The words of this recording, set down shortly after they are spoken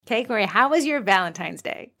Okay, Corey, how was your Valentine's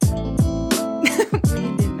Day? That's the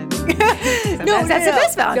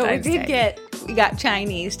best Valentine's Day. Day. We got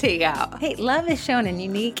Chinese takeout. Hey, love is shown in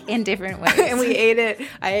unique and different ways. And we ate it.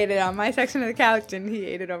 I ate it on my section of the couch, and he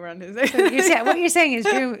ate it over on his section. What you're saying is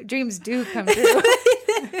dreams do come true.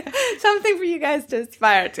 Something for you guys to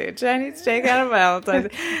aspire to. Chinese takeout on Valentine's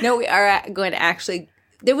Day. No, we are going to actually...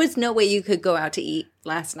 There was no way you could go out to eat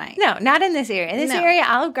last night. No, not in this area. In this area,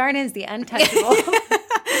 Olive Garden is the untouchable.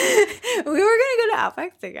 We were going to go to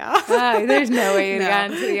Outback Steakhouse. There's no way you'd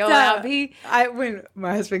gotten to the old Outback. When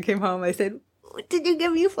my husband came home, I said, did you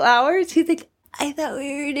give me flowers? He's like, I thought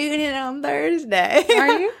we were doing it on Thursday.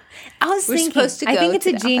 Are you? I think it's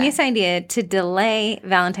a genius Outback. idea to delay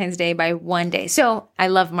Valentine's Day by one day. So I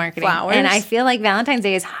love marketing. Flowers. And I feel like Valentine's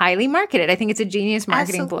Day is highly marketed. I think it's a genius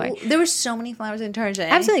marketing ploy. There were so many flowers in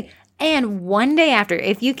Target. Absolutely. And one day after,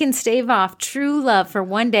 if you can stave off true love for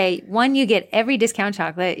one day, you get every discount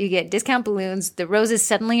chocolate, you get discount balloons, the roses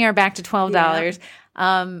suddenly are back to $12.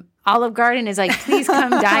 Yeah. Olive Garden is like, please come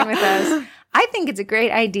dine with us. I think it's a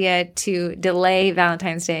great idea to delay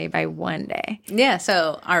Valentine's Day by one day. Yeah,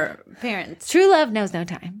 so our parents. True love knows no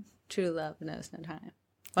time. True love knows no time.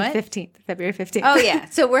 What? 15th, February 15th. Oh, yeah.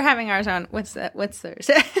 So we're having ours on, what's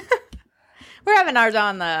Thursday? We're having ours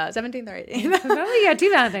on the 17th or 18th. Well, you got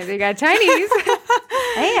two Valentine's. You got Chinese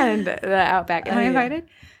and the Outback. Am I invited?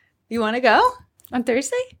 You want to go? On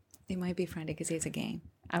Thursday? It might be Friday because he has a game.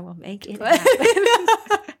 I will make it happen.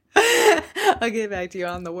 I'll get back to you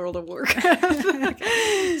on the World of Warcraft.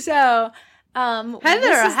 So,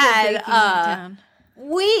 Heather had a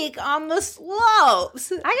week on the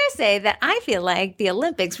slopes. I gotta say that I feel like the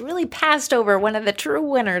Olympics really passed over one of the true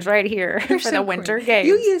winners right here for the Winter Games.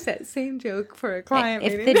 You use that same joke for a client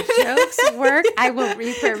if meeting. If the jokes work, I will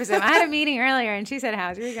repurpose them. I had a meeting earlier, and she said,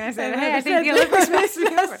 "How's you gonna say? Hey, I think the Olympics passed me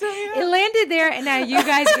over." It landed there, and now you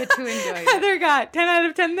guys get to enjoy it. Heather got 10 out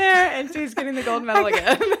of 10 there, and she's getting the gold medal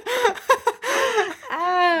again.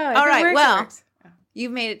 All right. Well, you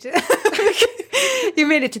made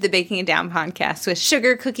it to the Baking It Down podcast with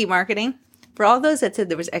Sugar Cookie Marketing. For all those that said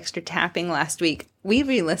there was extra tapping last week, we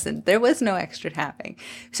re-listened. There was no extra tapping.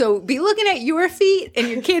 So be looking at your feet and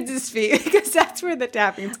your kids' feet because that's where the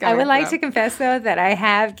tapping's coming from. I would like from. to confess, though, that I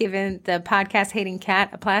have given the podcast-hating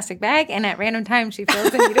cat a plastic bag, and at random times she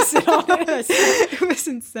feels the need to sit on it. It was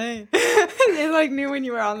insane. They knew when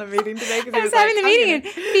you were on the meeting today. I was having the meeting, and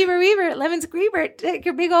Fever Weaver, Lemon Squeeber, take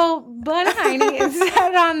her big old bun hiney and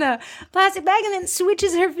sat on the plastic bag and then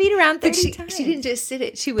switches her feet around 30 times. She didn't just sit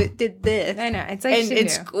it. She did this. I know. It's like she knew.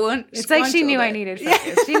 It's like she knew I needed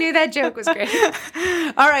focus. She knew that joke was great.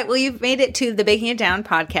 All right. Well, you've made it to the Baking It Down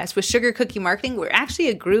podcast with Sugar Cookie Marketing. We're actually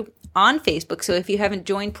a group on Facebook. So if you haven't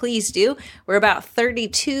joined, please do. We're about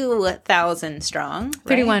 32,000 strong.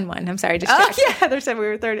 31,1. I'm sorry. Just yeah. Heather said we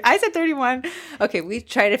were 30. I said 31. Okay. We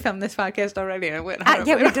tried to film this podcast already and it went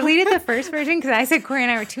we deleted the first version because I said Corey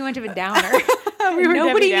and I were too much of a downer.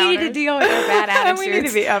 Nobody needed to deal with our bad attitudes. We need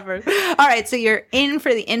to be uppers. All right. So you're in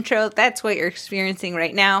for the intro. That's what you're experiencing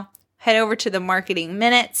right now. Head over to the Marketing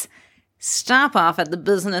Minutes. Stop off at the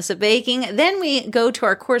business of baking. Then we go to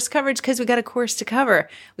our course coverage because we got a course to cover.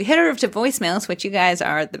 We head over to voicemails, which you guys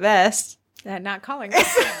are the best. Not calling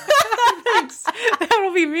us. Thanks.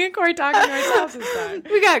 That'll be me and Corey talking to ourselves this time.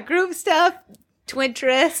 We got group stuff,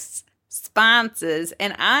 Twitterists, sponsors,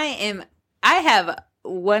 and I have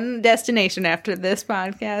one destination after this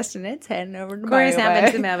podcast, and it's heading over to Corey's not been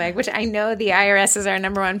to the mailbag, which I know the IRS is our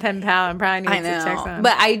number one pen pal and probably needs to check on.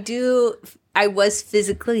 But I was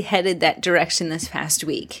physically headed that direction this past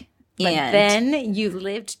week. But then you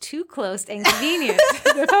lived too close and convenient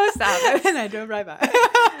to the post office. And I drove right by.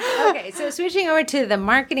 Okay, so switching over to the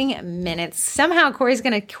Marketing Minutes. Somehow Corey's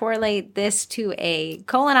going to correlate this to a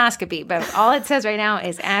colonoscopy, but all it says right now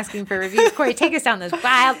is asking for reviews. Corey, take us down this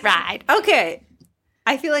wild ride. Okay.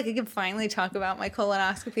 I feel like I can finally talk about my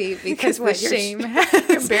colonoscopy because the shame,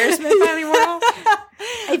 embarrassment finally wore off.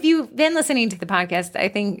 If you've been listening to the podcast, I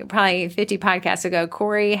think probably 50 podcasts ago,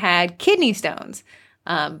 Corey had kidney stones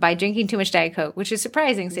by drinking too much Diet Coke, which is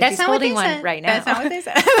surprising since she's holding one right now. That's not what they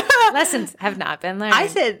said. Lessons have not been learned. I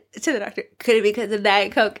said to the doctor, could it be because of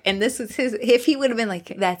Diet Coke? And this was his, if he would have been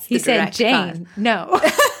like, that's the direct Jane, cause. No.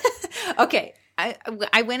 Okay.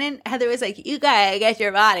 I went in, Heather was like, you gotta get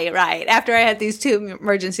your body right after I had these 2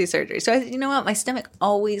 emergency surgeries. So I said, you know what? My stomach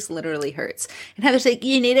always literally hurts. And Heather's like,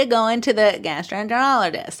 you need to go into the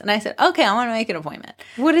gastroenterologist. And I said, okay, I want to make an appointment.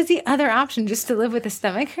 What is the other option? Just to live with a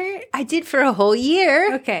stomach hurt? I did for a whole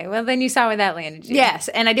year. Okay, well then you saw where that landed you. Yes,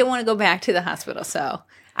 and I didn't want to go back to the hospital. So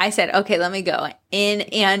I said, okay, let me go in.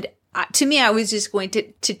 And to me, I was just going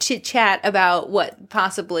to chit chat about what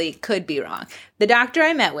possibly could be wrong. The doctor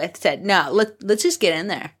I met with said, no, let's just get in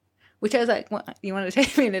there. Which I was like, what, you want to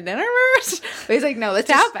take me to dinner first? But he's like, no, let's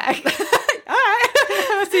Outback. All right.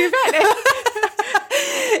 I'll see you back.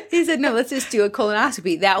 He said, no, let's just do a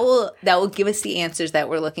colonoscopy. That will give us the answers that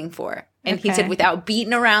we're looking for. And he said, without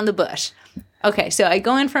beating around the bush. Okay, so I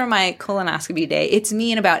go in for my colonoscopy day. It's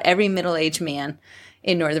me and about every middle-aged man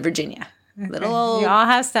in Northern Virginia. Little old. You all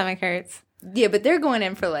have stomach hurts. Yeah, but they're going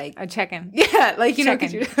in for like A check-in. yeah, like you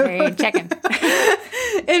Check-in. know, Hey, check-in.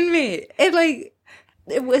 and me.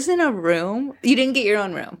 It wasn't a room. You didn't get your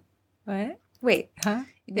own room. What? Wait, huh?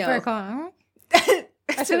 No. For a call?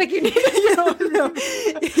 I feel like you needed your own room.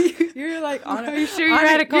 You're like on. Are you sure you're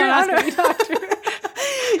at a colonoscopy doctor?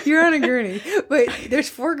 You're on a gurney, but there's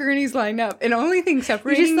 4 gurneys lined up, and only thing You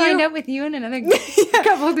separating just lined up with you and another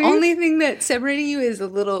couple dudes? Only thing that's separating you is a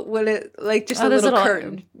little just a those little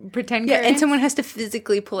curtain. Pretend Yeah, curtains? and someone has to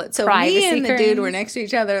physically pull it. So Privacy me and the dude curtains? were next to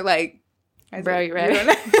each other, like, Bro, you ready?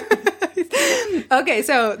 Okay,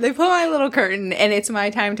 so they pull my little curtain, and it's my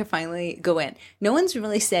time to finally go in. No one's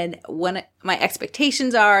really said what my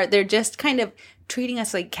expectations are. They're just kind of treating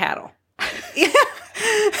us like cattle.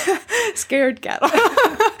 Scared cattle.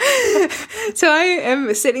 So I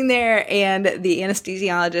am sitting there, and the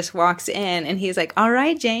anesthesiologist walks in, and he's like, all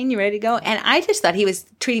right, Jane, you ready to go? And I just thought he was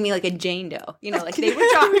treating me like a Jane Doe. You know, like they were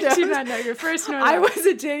John Did you Doe. not know your first nor I was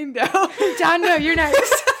a Jane Doe. John, no, you're not.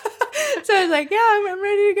 So I was like, yeah, I'm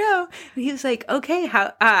ready to go. And he was like, okay,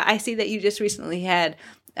 how? I see that you just recently had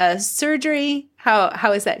surgery.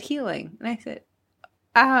 How is that healing? And I said,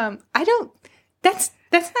 I don't. That's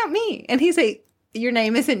not me. And he's like, your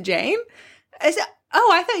name isn't Jane? I said, oh,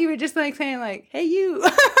 I thought you were just like saying like, hey, you,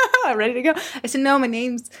 I'm ready to go. I said, no, my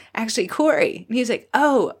name's actually Corey. And he was like,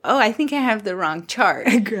 oh, I think I have the wrong chart.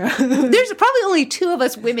 There's probably only 2 of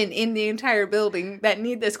us women in the entire building that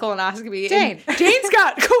need this colonoscopy. Jane. And Jane's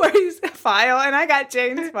got Corey's file, and I got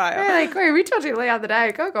Jane's file. You're like, Corey, we told you to lay out the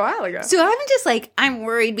Diet Coke a while ago. So I'm just like, I'm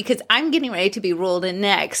worried because I'm getting ready to be rolled in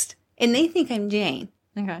next, and they think I'm Jane.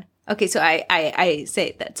 Okay. Okay, so I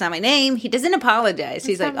say, that's not my name. He doesn't apologize.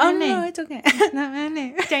 He's like, not oh, my no, name. it's okay. Not my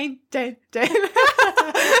name. Jane.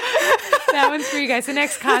 That one's for you guys. The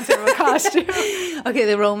next concert will cost you. Okay,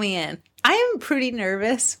 they roll me in. I am pretty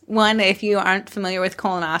nervous. One, if you aren't familiar with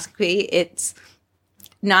colonoscopy, it's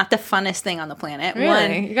not the funnest thing on the planet.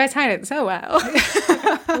 Really? You guys hide it so well.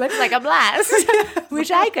 Looks like a blast. Wish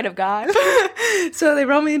I could have gone. So they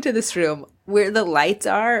roll me into this room where the lights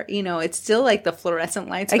are. You know, it's still like the fluorescent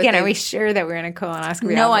lights. Again, but are we sure that we're in a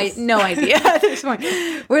colonoscopy? no idea at this point.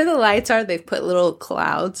 Where the lights are, they've put little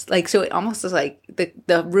clouds. Like, so it almost is like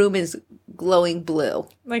the room is glowing blue.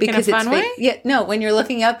 Like in a fun fake. way? Yeah, no, when you're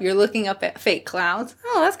looking up at fake clouds.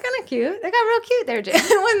 Oh, that's kind of cute. They got real cute there, Jane.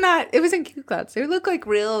 It wasn't cute clouds. They look like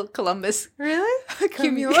real Columbus. Really?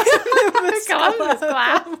 Cumulonimbus Columbus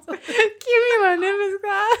clouds. Cumulonimbus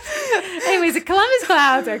clouds. Anyways, the Columbus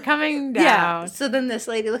clouds are coming down. Yeah. So then this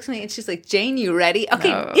lady looks at me and she's like, Jane, you ready? Okay,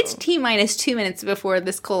 No. it's T-minus 2 minutes before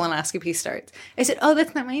this colonoscopy starts. I said, oh,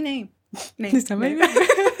 that's not my name. That's not my name.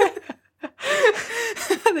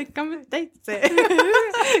 Like, come and date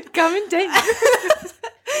it. Come and date.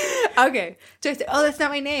 Okay. So I said, oh, that's not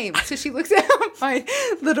my name. So she looks at my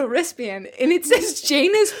little wristband and it says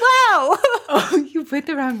Jane as well. Oh, you put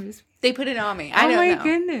the wrong wristband. They put it on me. I Oh don't my know.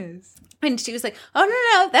 goodness. And she was like, oh,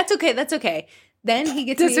 no, that's okay. That's okay. Then he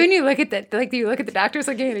gets Just me. when you look at that, like you look at the doctors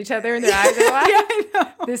looking at each other and their eyes are like, Yeah, I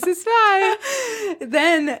know. this is fine.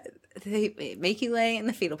 Then they make you lay in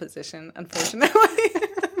the fetal position, unfortunately.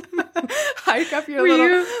 Hike up your Were little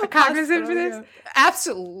you cognizant for hospital this? gown.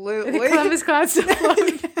 Absolutely. The Columbus clouds still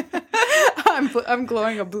floating. I'm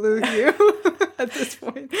glowing a blue hue at this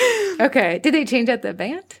point. Okay. Did they change out the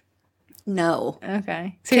band? No.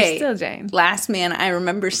 Okay. So you're still Jane. Last man I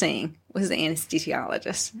remember seeing was the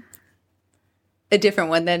anesthesiologist. A different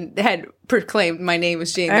one than had proclaimed my name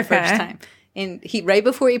was Jane the first time. And he, right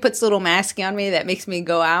before he puts a little mask on me that makes me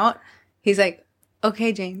go out, he's like,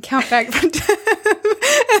 okay, Jane, count back from 10.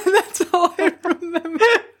 And that's all I remember.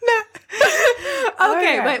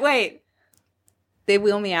 Okay, but wait. They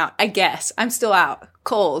wheel me out. I guess. I'm still out.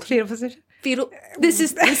 Cold. Fetal position? Fetal. This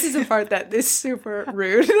is a part that is super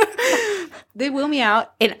rude. They wheel me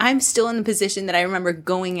out, and I'm still in the position that I remember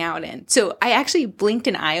going out in. So I actually blinked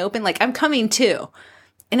an eye open, like I'm coming too.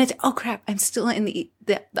 And it's, oh crap, I'm still in the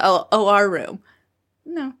OR room.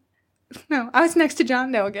 No, I was next to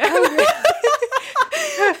John Doe again.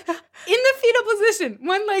 In the fetal position,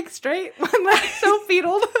 one leg straight, one leg so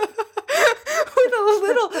fetal, with a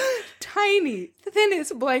little tiny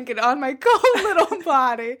thinnest blanket on my cold little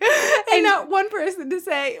body. And not one person to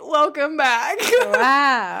say, welcome back.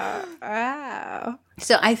 Wow. Wow.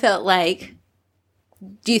 So I felt like,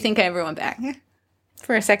 do you think I ever went back?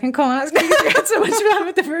 For a second colonoscopy, you had so much fun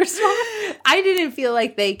with the first one. I didn't feel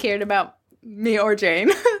like they cared about me or Jane.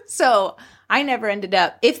 So I never ended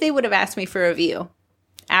up, if they would have asked me for a review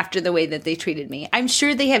after the way that they treated me, I'm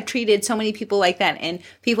sure they have treated so many people like that and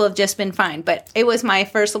people have just been fine. But it was my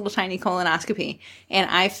first little tiny colonoscopy and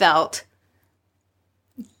I felt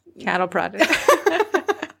cattle prodded.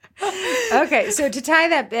 Okay, so to tie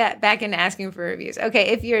that back into asking for reviews. Okay,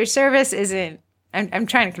 if your service isn't, I'm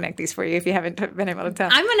trying to connect these for you if you haven't been able to tell.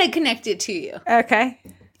 I'm going to connect it to you. Okay.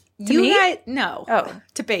 You me? guys, no. Oh.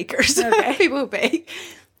 To bakers. Okay. People who bake.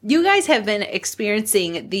 You guys have been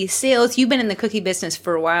experiencing these sales. You've been in the cookie business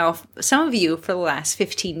for a while. Some of you for the last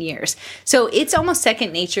 15 years. So it's almost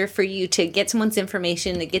second nature for you to get someone's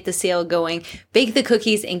information, to get the sale going, bake the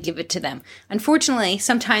cookies, and give it to them. Unfortunately,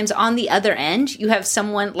 sometimes on the other end, you have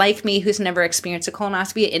someone like me who's never experienced a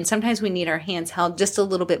colonoscopy, and sometimes we need our hands held just a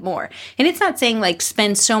little bit more. And it's not saying like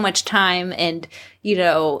spend so much time and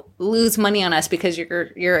lose money on us because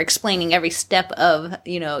you're explaining every step of,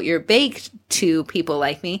 your bake to people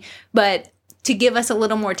like me, but to give us a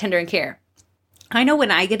little more tender and care. I know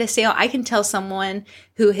when I get a sale, I can tell someone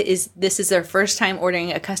this is their first time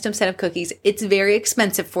ordering a custom set of cookies. It's very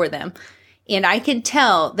expensive for them. And I can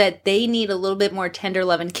tell that they need a little bit more tender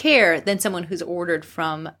love and care than someone who's ordered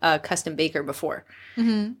from a custom baker before.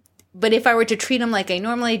 Mm-hmm. But if I were to treat them like I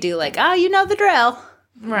normally do, like, oh, you know the drill.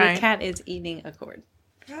 Right. The cat is eating a cord.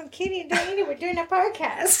 Oh, Kitty, don't eat it. We're doing a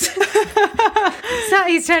podcast. So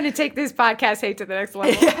he's trying to take this podcast hate to the next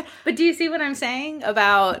level. Yeah. But do you see what I'm saying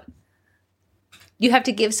about you have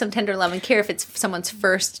to give some tender love and care if it's someone's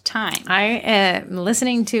first time? I am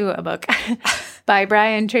listening to a book by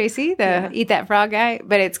Brian Tracy, the Eat That Frog guy,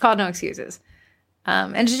 but it's called No Excuses.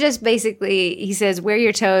 And it's just basically, he says, wear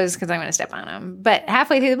your toes because I'm going to step on them. But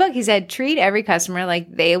halfway through the book, he said, treat every customer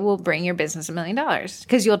like they will bring your business $1 million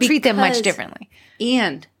because you'll treat them much differently.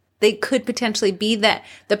 And they could potentially be that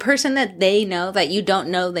the person that they know that you don't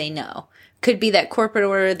know they know could be that corporate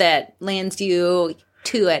order that lands you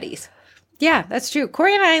 2 Eddies. Yeah, that's true.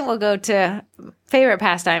 Corey and I will go to, favorite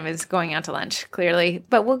pastime is going out to lunch, clearly.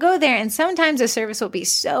 But we'll go there, and sometimes the service will be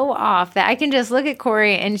so off that I can just look at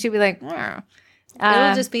Corey and she'll be like, it'll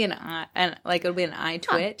just be an eye, and like it'll be an eye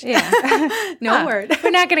twitch. Yeah. No word.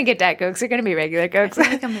 We're not going to get Diet Cokes. They're going to be regular Cokes. I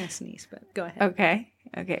feel like I'm going to sneeze, but go ahead.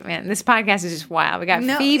 Okay, man. This podcast is just wild. We got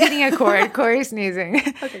Phoebe eating a cord, Corey sneezing.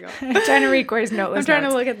 Okay, go. I'm trying to read Corey's note. I'm trying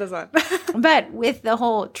to look at this one. But with the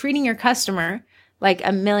whole treating your customer like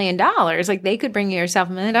 $1 million, like they could bring yourself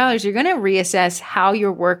 $1 million, you're going to reassess how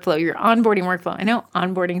your workflow, your onboarding workflow. I know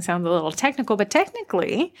onboarding sounds a little technical, but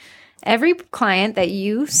technically, every client that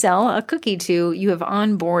you sell a cookie to, you have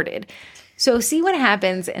onboarded. So see what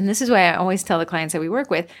happens, and this is why I always tell the clients that we work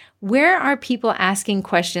with, where are people asking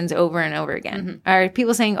questions over and over again? Mm-hmm. Are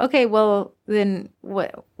people saying, okay, well, then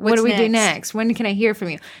what do we do next? When can I hear from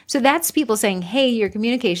you? So that's people saying, hey, your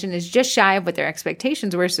communication is just shy of what their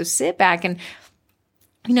expectations were, so sit back and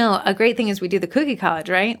a great thing is we do the cookie college,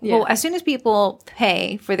 right? Yeah. Well, as soon as people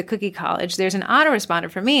pay for the cookie college, there's an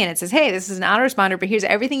autoresponder for me, and it says, hey, this is an autoresponder, but here's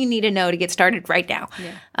everything you need to know to get started right now.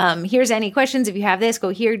 Yeah. Here's any questions. If you have this, go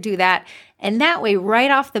here, do that. And that way,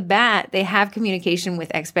 right off the bat, they have communication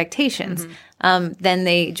with expectations. Mm-hmm. Then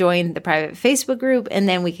they join the private Facebook group, and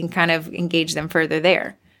then we can kind of engage them further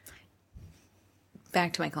there.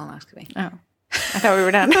 Back to my colonoscopy. Oh, I thought we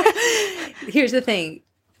were done. Here's the thing.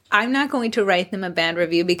 I'm not going to write them a bad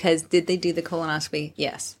review because did they do the colonoscopy?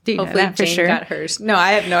 Yes. Do you Hopefully know that for Jane sure? Got hers. No,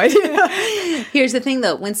 I have no idea. Here's the thing,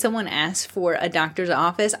 though. When someone asks for a doctor's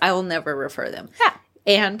office, I will never refer them. Yeah.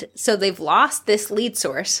 And so they've lost this lead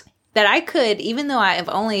source that I could, even though I have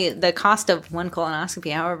only the cost of one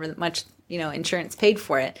colonoscopy, however much insurance paid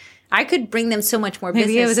for it, I could bring them so much more business.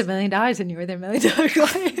 Maybe it was $1 million and you were their $1 million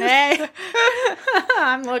client. Hey,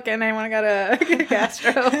 I'm looking. I want to go to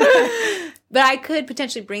gastro. But I could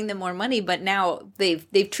potentially bring them more money. But now they've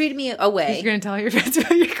treated me away. You're going to tell your friends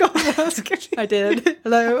about your colonoscopy. I did.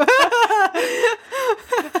 Hello.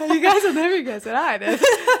 You guys will never guess what I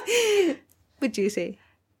did. What do you see?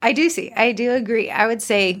 I do see. I do agree. I would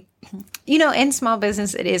say, in small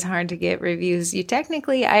business, it is hard to get reviews.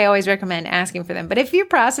 I always recommend asking for them. But if your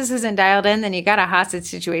process isn't dialed in, then you got a hostage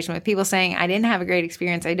situation with people saying, I didn't have a great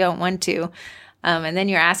experience. I don't want to. And then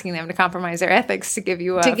you're asking them to compromise their ethics to give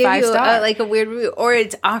you a 5-star. Like a weird review, or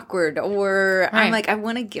it's awkward, or Right. I'm like, I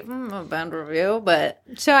want to give them a bad review, but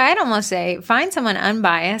So I'd almost say find someone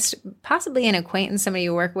unbiased, possibly an acquaintance, somebody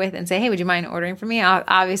you work with, and say, hey, would you mind ordering for me? I'll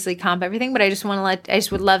obviously comp everything, but I just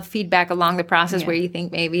would love feedback along the process where you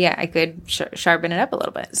think maybe I could sharpen it up a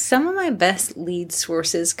little bit. some of my best lead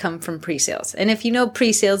sources come from pre-sales. And if you know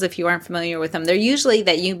pre-sales, if you aren't familiar with them, they're usually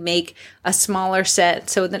that you make a smaller set,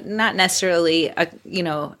 so that not necessarily a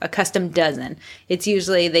custom dozen. It's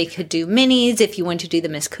usually they could do minis. If you want to do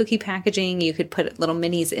them as cookie packaging, you could put little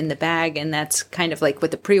minis in the bag, and that's kind of like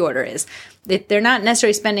what the pre-order is. They're not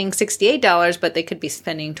necessarily spending $68, but they could be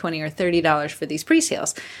spending $20 or $30 for these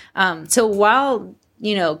pre-sales. So while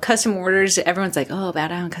custom orders, everyone's like, oh, bow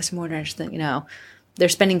down custom orders, they're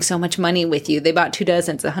spending so much money with you. They bought 2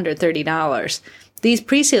 dozens, $130. These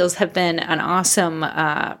pre-sales have been an awesome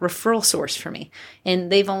referral source for me.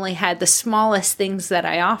 And they've only had the smallest things that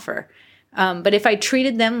I offer. But if I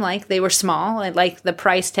treated them like they were small and like the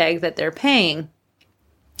price tag that they're paying,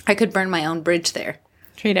 I could burn my own bridge there.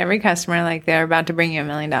 Treat every customer like they're about to bring you $1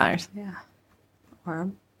 million. Yeah.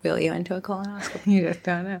 Or wheel you into a colonoscopy. You just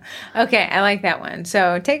don't know. Okay, I like that one.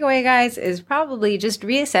 So takeaway, guys, is probably just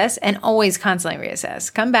reassess and always constantly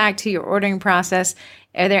reassess. Come back to your ordering process.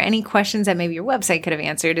 Are there any questions that maybe your website could have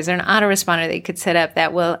answered? Is there an autoresponder that you could set up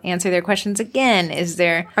that will answer their questions again?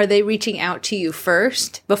 Are they reaching out to you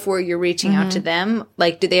first before you're reaching out to them?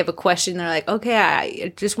 Like, do they have a question? They're like, okay,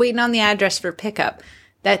 I just waiting on the address for pickup.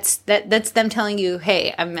 That's them telling you,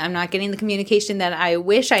 hey, I'm not getting the communication that I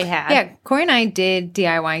wish I had. Yeah, Corey and I did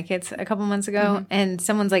DIY kits a couple months ago, and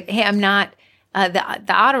someone's like, hey, I'm not, the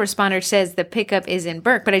autoresponder says the pickup is in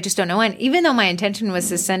Burke, but I just don't know when. Even though my intention was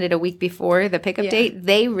to send it a week before the pickup date,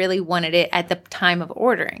 they really wanted it at the time of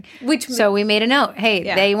ordering. So we made a note, hey,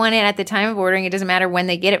 they want it at the time of ordering. It doesn't matter when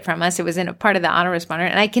they get it from us. It was in a part of the autoresponder,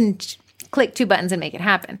 and I can click 2 buttons and make it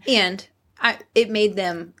happen. And it made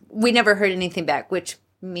them, we never heard anything back, which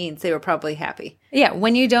means they were probably happy. Yeah,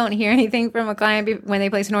 when you don't hear anything from a client when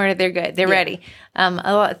they place an order, they're good. They're ready. A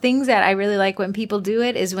lot of things that I really like when people do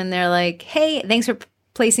it is when they're like, hey, thanks for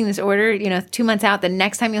placing this order, 2 months out. The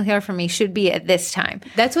next time you'll hear from me should be at this time.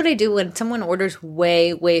 That's what I do when someone orders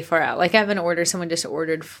way, way far out. Like I have an order someone just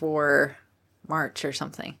ordered for March or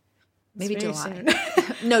something. Maybe July.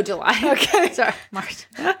 No, July. Okay. Sorry. March.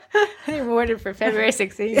 I ordered for February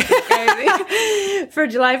 16th. Crazy. For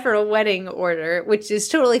July for a wedding order, which is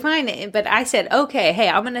totally fine. But I said, okay, hey,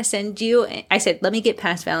 I'm going to send you. I said, let me get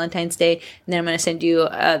past Valentine's Day, and then I'm going to send you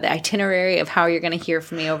the itinerary of how you're going to hear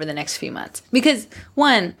from me over the next few months. Because,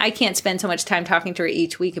 one, I can't spend so much time talking to her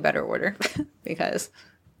each week about her order because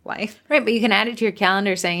life. Right, but you can add it to your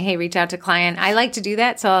calendar saying, hey, reach out to client. I like to do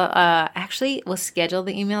that. So actually, we'll schedule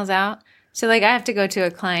the emails out. So like I have to go to a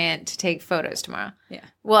client to take photos tomorrow. Yeah.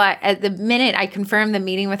 Well, at the minute I confirmed the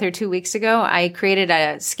meeting with her 2 weeks ago, I created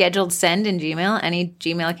a scheduled send in Gmail. Any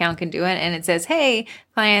Gmail account can do it. And it says, hey,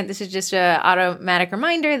 client, this is just an automatic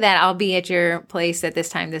reminder that I'll be at your place at this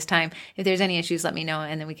time. If there's any issues, let me know,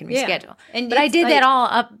 and then we can reschedule. And but I did that all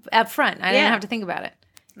up front. I didn't have to think about it.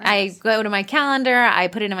 Nice. I go to my calendar. I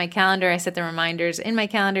put it in my calendar. I set the reminders in my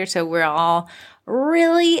calendar. So we're all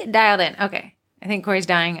really dialed in. Okay. I think Corey's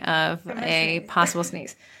dying of a possible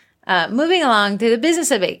sneeze. Moving along to the business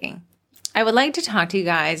of baking. I would like to talk to you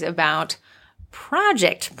guys about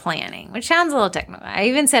project planning, which sounds a little technical. I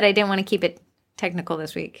even said I didn't want to keep it technical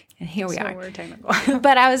this week. And here we are. We're technical.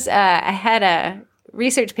 But I had a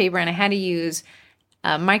research paper and I had to use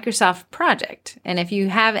Microsoft Project. And if you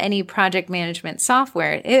have any project management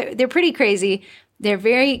software, they're pretty crazy. They're a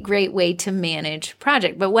very great way to manage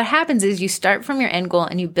project. But what happens is you start from your end goal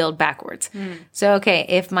and you build backwards. So, okay,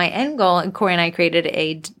 if my end goal, and Corey and I created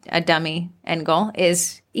a dummy end goal,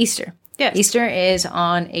 is Easter. Yes. Easter is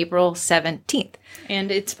on April 17th.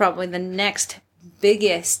 And it's probably the next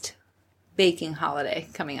biggest baking holiday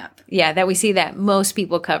coming up. Yeah, that we see that most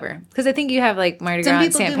people cover. Because I think you have like Mardi Gras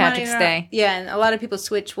and St. Patrick's Day. Yeah, and a lot of people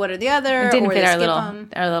switch one or the other. It didn't or fit they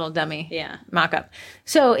our little dummy Yeah. mock-up.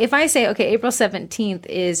 So if I say, okay, April 17th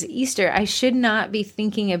is Easter, I should not be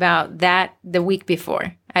thinking about that the week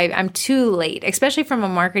before. I'm too late, especially from a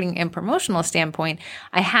marketing and promotional standpoint.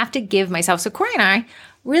 I have to give myself, so Corey and I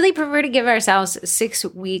really prefer to give ourselves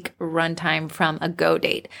 6-week runtime from a go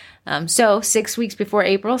date. So 6 weeks before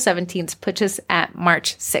April 17th puts us at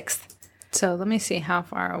March 6th. So let me see how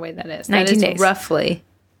far away that is. 19 days. Roughly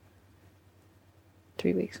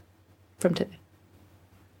 3 weeks from today.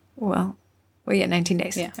 Well, yeah, 19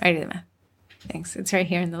 days. Yeah. I did the math. Thanks. It's right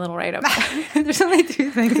here in the little write-up. There's only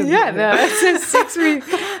 2 things. Yeah, no, it says 6 weeks.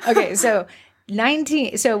 Okay, so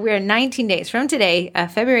So we're 19 days from today,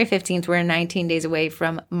 February 15th, we're 19 days away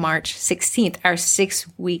from March 16th, our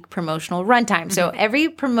 6-week promotional runtime. Mm-hmm. So every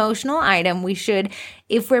promotional item we should,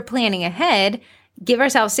 if we're planning ahead, give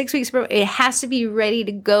ourselves 6 weeks. It has to be ready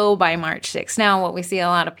to go by March 6th. Now, what we see a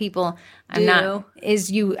lot of people is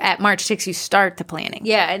you at March 6th, you start the planning.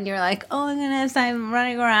 Yeah. And you're like, oh, I'm going to have time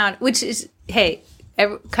running around, which is, hey,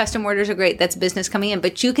 custom orders are great. That's business coming in,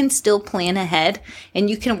 but you can still plan ahead and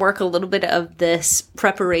you can work a little bit of this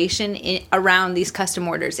preparation around these custom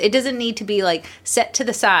orders. It doesn't need to be like set to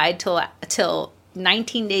the side till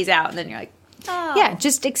 19 days out. And then you're like, oh. Yeah,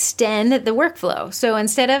 just extend the workflow. So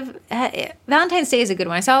instead of Valentine's Day is a good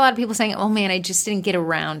one. I saw a lot of people saying, oh man, I just didn't get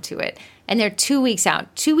around to it. And they're 2 weeks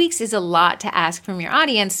out. 2 weeks is a lot to ask from your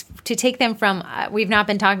audience to take them from, we've not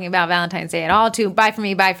been talking about Valentine's Day at all, to buy for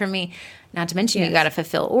me. Not to mention, you got to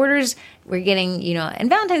fulfill orders. We're getting, and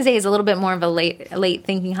Valentine's Day is a little bit more of a late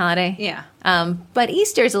thinking holiday. Yeah. But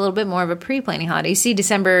Easter is a little bit more of a pre-planning holiday. You see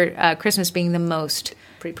December, Christmas being the most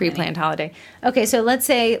pre-planned holiday. Okay, so let's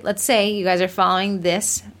say you guys are following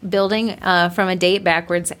this building from a date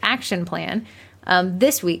backwards action plan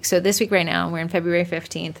this week. So this week right now, we're in February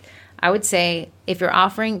 15th. I would say if you're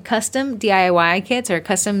offering custom DIY kits or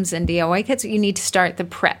customs and DIY kits, you need to start the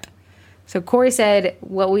prep. So Corey said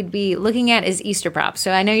what we'd be looking at is Easter props.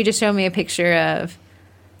 So I know you just showed me a picture of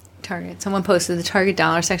Target. Someone posted the Target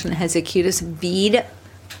dollar section that has the cutest beads.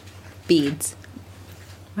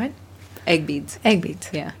 What? Egg beads. Egg beads.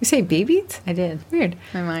 Yeah. You say bee beads? I did. Weird.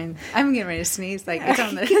 My mind. I'm getting ready to sneeze. Like it's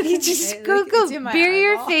on the. You just go bury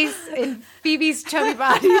your face in Phoebe's chubby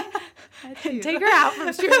body. And take her out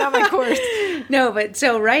from streaming on my course. No, but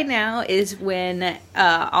so right now is when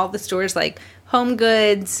all the stores like Home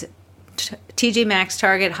Goods, TJ Maxx,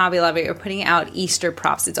 Target, Hobby Lobby are putting out Easter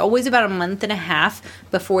props. It's always about a month and a half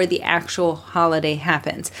before the actual holiday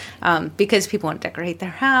happens because people want to decorate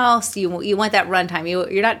their house. You want that runtime.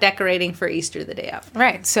 You're not decorating for Easter the day of.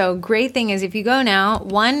 Right. So great thing is if you go now,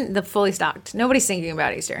 the fully stocked. Nobody's thinking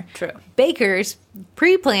about Easter. True. Bakers,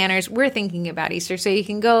 pre-planners, we're thinking about Easter. So you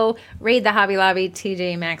can go raid the Hobby Lobby,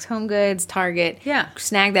 TJ Maxx, Home Goods, Target. Yeah.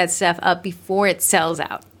 Snag that stuff up before it sells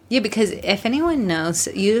out. Yeah, because if anyone knows,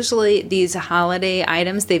 usually these holiday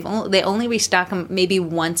items, they only restock them maybe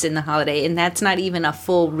once in the holiday, and that's not even a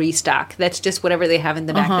full restock. That's just whatever they have in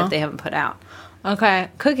the back that they haven't put out. Okay,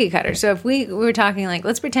 cookie cutter. So if we were talking like,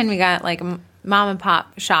 let's pretend we got like a mom and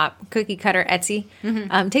pop shop, cookie cutter Etsy.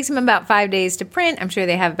 Mm-hmm. Takes them about 5 days to print. I'm sure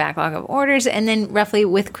they have a backlog of orders, and then roughly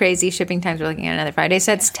with crazy shipping times, we're looking at another 5 days.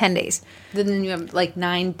 So that's 10 days. Then you have like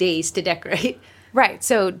 9 days to decorate. Right.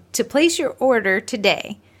 So to place your order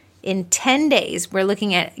today, in 10 days, we're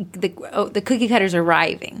looking at the cookie cutters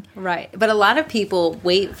arriving. Right. But a lot of people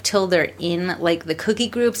wait till they're in, like, the cookie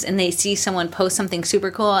groups and they see someone post something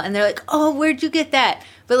super cool and they're like, oh, where'd you get that?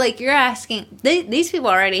 But, like, you're asking, these people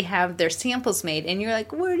already have their samples made and you're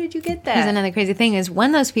like, where did you get that? Here's another crazy thing is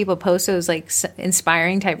when those people post those, like,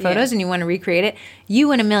 inspiring type photos and you want to recreate it,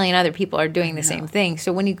 you and a million other people are doing the same thing.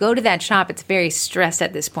 So when you go to that shop, it's very stressed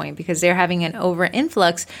at this point because they're having an over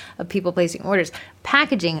influx of people placing orders.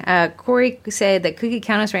 Packaging. Corey said that Cookie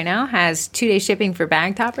Countess right now has 2-day shipping for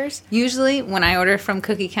bag toppers. Usually when I order from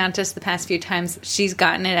Cookie Countess the past few times, she's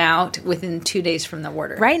gotten it out within 2 days from the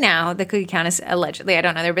order. Right now, the Cookie Countess, allegedly, I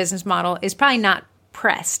don't know, their business model is probably not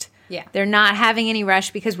pressed. Yeah. They're not having any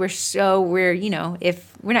rush because we're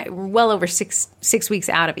well over six weeks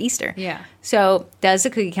out of Easter. Yeah. So does the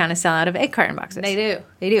Cookie Countess sell out of egg carton boxes? They do.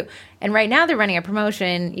 They do. And right now they're running a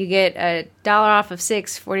promotion. You get $1 off of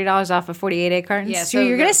 6, $40 off of 48 egg cartons. Yeah, so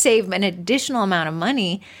you're going to save an additional amount of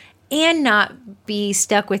money and not be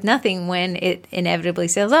stuck with nothing when it inevitably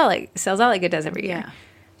sells out like it does every year. Yeah.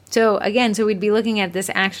 So again, we'd be looking at this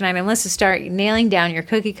action item. Let's just start nailing down your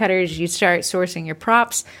cookie cutters. You start sourcing your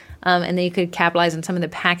props. And then you could capitalize on some of the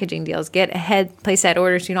packaging deals. Get ahead, place that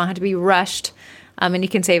order so you don't have to be rushed. And you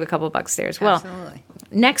can save a couple bucks there as well. Absolutely.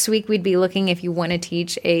 Next week, we'd be looking if you want to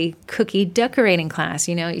teach a cookie decorating class.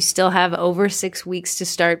 You still have over 6 weeks to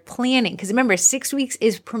start planning. Because remember, 6 weeks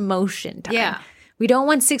is promotion time. Yeah. We don't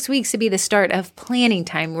want 6 weeks to be the start of planning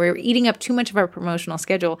time. We're eating up too much of our promotional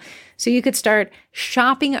schedule. So you could start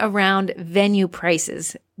shopping around venue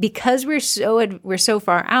prices. Because we're so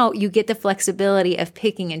far out, you get the flexibility of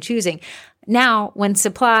picking and choosing. Now, when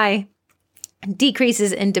supply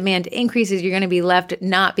decreases and demand increases, you're going to be left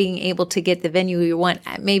not being able to get the venue you want,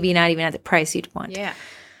 maybe not even at the price you'd want. Yeah.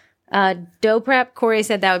 Dough prep, Corey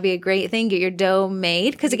said that would be a great thing. Get your dough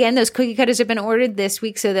made. Because again, those cookie cutters have been ordered this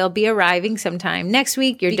week, so they'll be arriving sometime next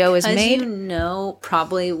week. Your dough is made. Because you know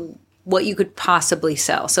probably what you could possibly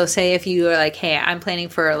sell. So say if you are like, hey, I'm planning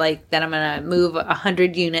for like that I'm going to move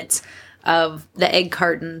 100 units of the egg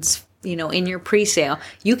cartons, in your pre-sale,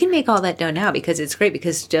 you can make all that dough now because it's great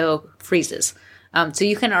because dough freezes. So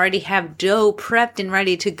you can already have dough prepped and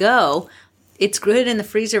ready to go. It's good in the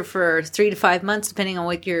freezer for 3 to 5 months, depending on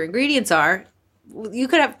what your ingredients are. You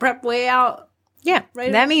could have prep way out. Yeah,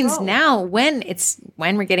 that means now when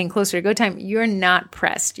we're getting closer to go time, you're not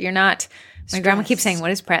pressed. You're not. My grandma keeps saying,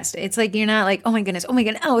 "What is pressed?" It's like you're not like, "Oh my goodness,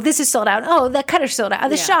 oh this is sold out. Oh, that cutter's sold out. Oh,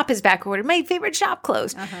 the shop is back ordered. My favorite shop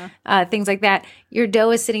closed." Things like that. Your dough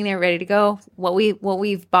is sitting there ready to go. What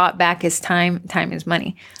we've bought back is time. Time is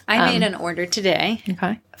money. I made an order today.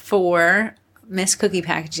 Okay. For Miss Cookie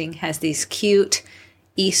Packaging has these cute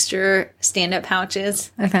Easter stand-up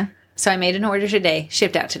pouches. Okay. So I made an order today,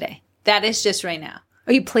 shipped out today. That is just right now.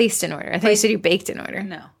 Oh, you placed an order. I thought you said you baked an order.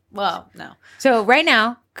 No. Well, no. So right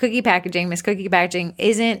now, Cookie Packaging, Miss Cookie Packaging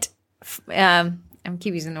isn't, I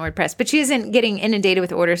keep using the word press, but she isn't getting inundated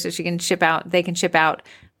with orders so she can ship out. They can ship out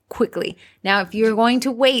quickly. Now, if you're going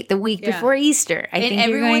to wait the week before Easter, I think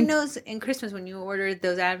everyone knows in Christmas when you ordered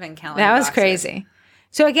those advent calendar That was boxes. crazy.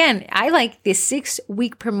 So again, I like the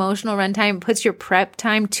 6-week promotional runtime puts your prep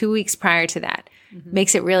time 2 weeks prior to that. Mm-hmm.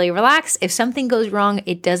 Makes it really relaxed. If something goes wrong,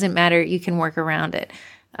 it doesn't matter. You can work around it.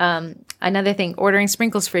 Another thing, ordering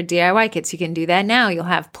sprinkles for DIY kits. You can do that now. You'll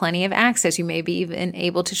have plenty of access. You may be even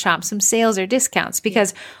able to shop some sales or discounts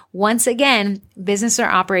because once again, businesses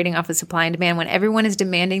are operating off of supply and demand. When everyone is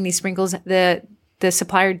demanding these sprinkles, the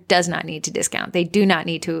supplier does not need to discount. They do not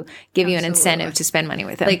need to give you an incentive to spend money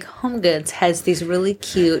with them. Like Home Goods has these really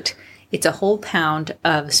cute, it's a whole pound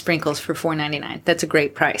of sprinkles for $4.99. That's a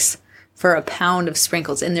great price for a pound of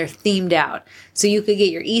sprinkles, and they're themed out. So you could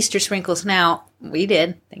get your Easter sprinkles now. We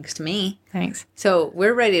did, thanks to me. Thanks. So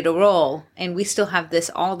we're ready to roll, and we still have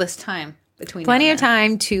all this time between. Plenty of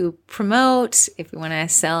time to promote if we want to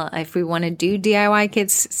sell, if we want to do DIY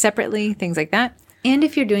kits separately, things like that. And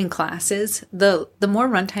if you're doing classes, the more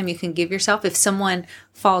runtime you can give yourself. If someone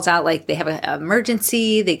falls out, like they have an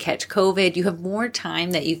emergency, they catch COVID, you have more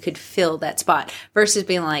time that you could fill that spot versus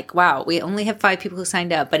being like, wow, we only have 5 people who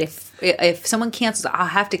signed up. But if someone cancels, I'll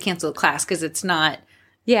have to cancel the class because it's not.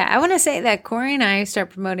 Yeah, I want to say that Corey and I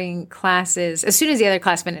start promoting classes as soon as the other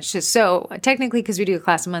class finishes. So technically, because we do a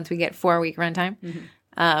class a month, we get 4-week runtime.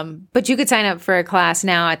 Mm-hmm. But you could sign up for a class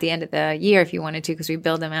now at the end of the year if you wanted to, because we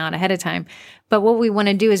build them out ahead of time. But what we want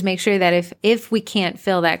to do is make sure that if we can't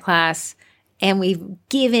fill that class and we've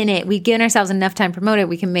given ourselves enough time to promote it,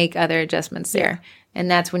 we can make other adjustments there.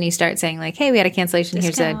 And that's when you start saying like, hey, we had a cancellation.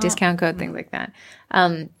 Here's a discount code, things like that.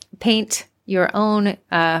 Paint your own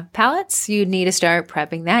palettes. You need to start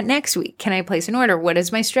prepping that next week. Can I place an order? What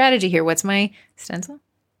is my strategy here? What's my stencil?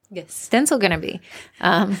 Yes. Stencil going to be?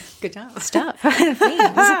 Good job. Stuff.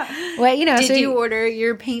 Well, Did you order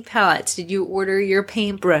your paint palettes? Did you order your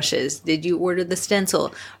paint brushes? Did you order the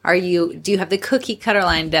stencil? Do you have the cookie cutter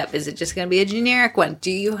lined up? Is it just going to be a generic one?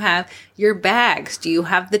 Do you have your bags? Do you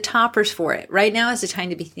have the toppers for it? Right now is the time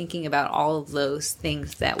to be thinking about all of those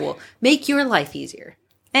things that will make your life easier.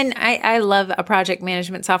 And I love a project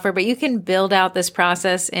management software, but you can build out this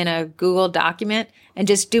process in a Google document and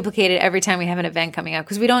just duplicate it every time we have an event coming up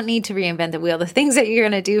because we don't need to reinvent the wheel. The things that you're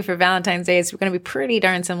going to do for Valentine's Day is going to be pretty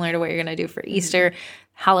darn similar to what you're going to do for Easter,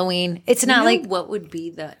 Halloween. It's not like what would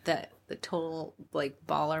be the total like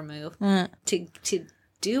baller move to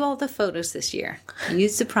do all the photos this year,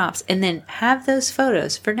 use the prompts, and then have those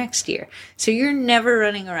photos for next year. So you're never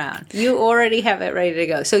running around. You already have it ready to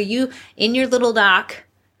go. So you in your little doc.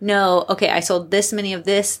 No, okay, I sold this many of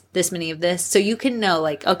this many of this. So you can know,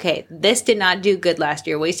 like, okay, this did not do good last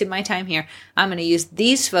year, wasted my time here. I'm going to use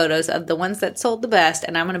these photos of the ones that sold the best,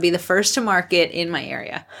 and I'm going to be the first to market in my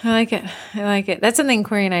area. I like it. That's something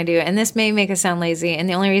Corey and I do, and this may make us sound lazy, and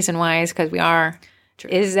the only reason why is because we are,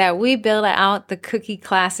 is that we built out the cookie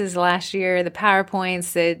classes last year, the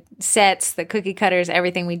PowerPoints, the sets, the cookie cutters,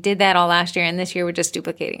 everything. We did that all last year, and this year we're just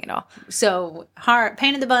duplicating it all. So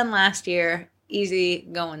painted the bun last year. Easy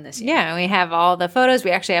going this year. Yeah, we have all the photos.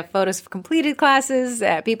 We actually have photos of completed classes.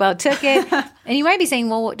 People who took it. And you might be saying,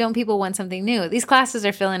 well, don't people want something new? These classes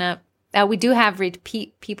are filling up. We do have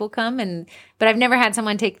repeat people come, but I've never had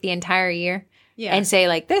someone take the entire year and say,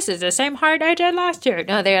 like, this is the same heart I did last year.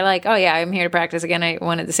 No, they're like, oh, yeah, I'm here to practice again. I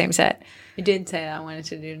wanted the same set. You did say I wanted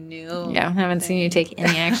to do new. Yeah, I haven't seen you take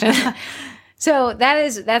any action. So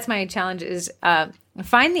that's my challenge is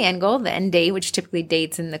find the end goal, the end date, which typically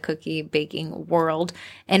dates in the cookie baking world,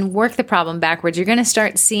 and work the problem backwards. You're going to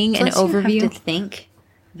start seeing an overview. You have to think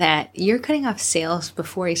that you're cutting off sales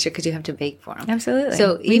before Easter because you have to bake for them. Absolutely.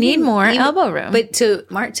 So we need more elbow room. But to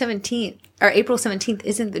March 17th or April 17th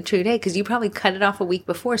isn't the true day because you probably cut it off a week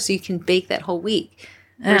before so you can bake that whole week.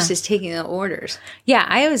 versus taking the orders. Yeah,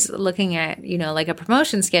 I was looking at, like a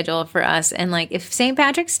promotion schedule for us. And like if St.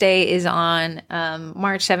 Patrick's Day is on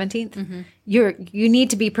March 17th, you need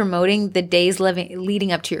to be promoting the days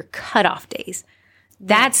leading up to your cutoff days.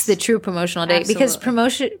 That's the true promotional day. Because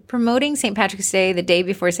promoting St. Patrick's Day the day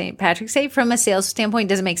before St. Patrick's Day from a sales standpoint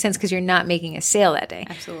doesn't make sense because you're not making a sale that day.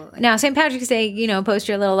 Absolutely. Now, St. Patrick's Day, post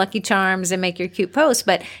your little Lucky Charms and make your cute posts,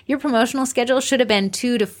 but your promotional schedule should have been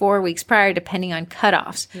 2 to 4 weeks prior, depending on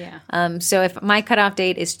cutoffs. Yeah. So if my cutoff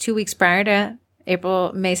date is 2 weeks prior to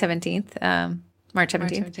May 17th, March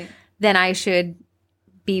 17th, then I should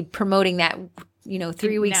be promoting that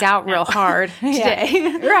 3 weeks out real hard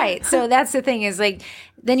today. Right. So that's the thing is like,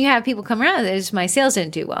 then you have people come around. There's my sales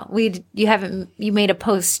didn't do well. You made a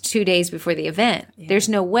post 2 days before the event. Yeah. There's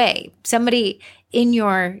no way somebody in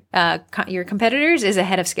your competitors is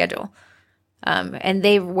ahead of schedule. And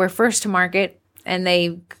they were first to market and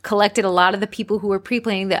they collected a lot of the people who were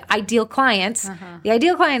pre-planning, the ideal clients. The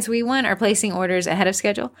ideal clients we want are placing orders ahead of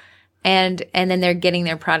schedule. And then they're getting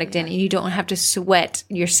their product in, and you don't have to sweat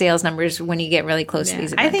your sales numbers when you get really close to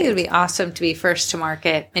these events. I think it would be awesome to be first to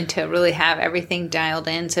market and to really have everything dialed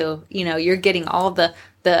in. So, you're getting all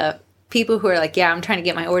the people who are like, yeah, I'm trying to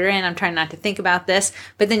get my order in. I'm trying not to think about this.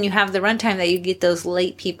 But then you have the runtime that you get those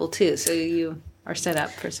late people too. So you are set up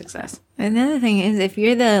for success. Another thing is if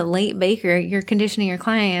you're the late baker, you're conditioning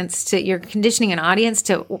you're conditioning an audience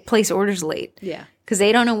to place orders late. Yeah. Because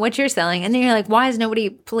they don't know what you're selling. And then you're like, why is nobody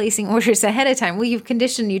placing orders ahead of time? Well, you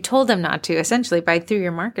told them not to, essentially, through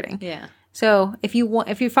your marketing. Yeah. So if you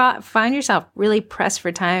find yourself really pressed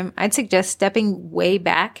for time, I'd suggest stepping way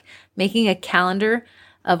back, making a calendar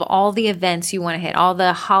of all the events you want to hit, all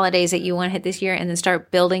the holidays that you want to hit this year, and then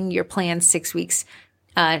start building your plan 6 weeks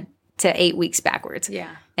to 8 weeks backwards.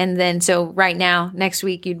 Yeah. And then, so right now, next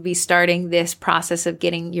week, you'd be starting this process of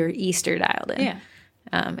getting your Easter dialed in. Yeah.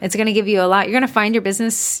 It's going to give you a lot. You're going to find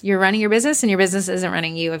you're running your business and your business isn't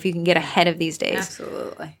running you if you can get ahead of these days.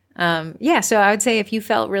 Absolutely. So I would say if you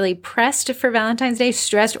felt really pressed for Valentine's Day,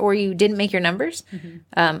 stressed, or you didn't make your numbers,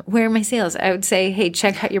 where are my sales? I would say, hey,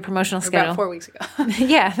 check out your promotional schedule. About 4 weeks ago.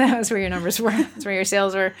 Yeah, that was where your numbers were. That's where your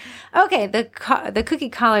sales were. Okay, the Cookie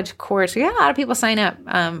College course. We had a lot of people sign up.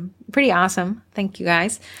 Pretty awesome. Thank you,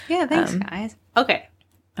 guys. Yeah, thanks, guys. Okay.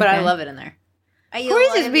 But I love it in there.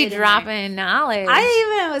 Corey's just be dropping knowledge.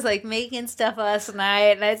 I was like making stuff last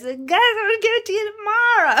night, and I said, "Guys, I'm gonna give it to you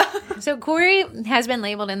tomorrow." So Corey has been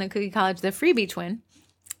labeled in the Cookie College the freebie twin.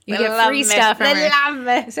 You get free stuff from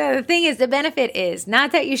her. So the thing is, the benefit is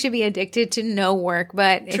not that you should be addicted to no work,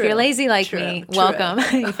 but if you're lazy like me, welcome.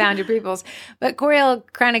 You found your peoples. But Corey will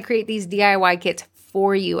kind of create these DIY kits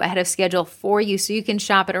for you, ahead of schedule for you, so you can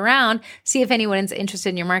shop it around, see if anyone's interested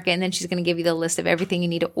in your market, and then she's going to give you the list of everything you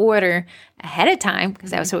need to order ahead of time,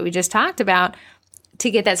 because that was what we just talked about, to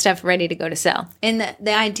get that stuff ready to go to sell. And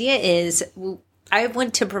the idea is, I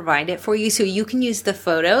want to provide it for you so you can use the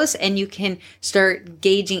photos and you can start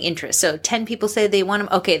gauging interest. So 10 people say they want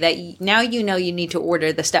them. Okay, now you know you need to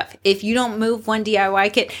order the stuff. If you don't move one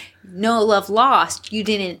DIY kit, no love lost. You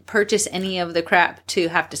didn't purchase any of the crap to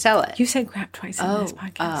have to sell it. You said crap twice in this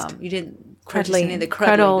podcast. You didn't purchase any of the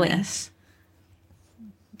crudliness.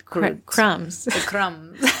 Crumbs. The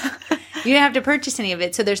crumbs. You didn't have to purchase any of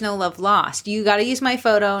it, so there's no love lost. You got to use my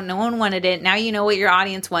photo. No one wanted it. Now you know what your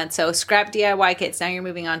audience wants. So scrap DIY kits. Now you're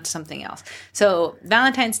moving on to something else. So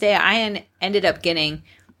Valentine's Day, I ended up getting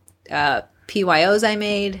PYOs I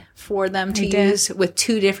made for them to use with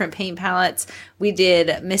 2 different paint palettes. We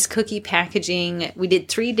did Miss Cookie packaging. We did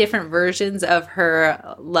 3 different versions of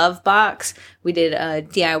her love box. We did a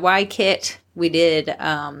DIY kit. We did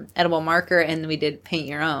edible marker, and we did paint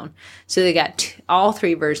your own. So they got all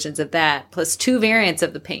 3 versions of that, plus 2 variants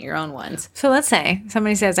of the paint your own ones. So let's say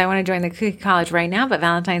somebody says, I want to join the Cookie College right now, but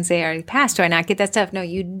Valentine's Day already passed. Do I not get that stuff? No,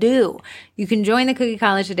 you do. You can join the Cookie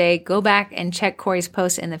College today. Go back and check Corey's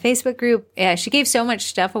post in the Facebook group. She gave so much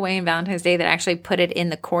stuff away in Valentine's Day that I actually put it in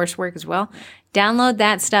the coursework as well. Download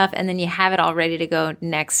that stuff, and then you have it all ready to go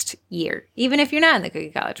next year, even if you're not in the Cookie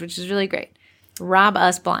College, which is really great. Rob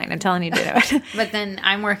us blind. I'm telling you to do it. But then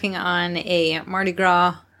I'm working on a Mardi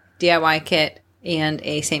Gras DIY kit and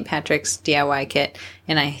a St. Patrick's DIY kit.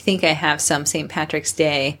 And I think I have some St. Patrick's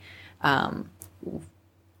Day.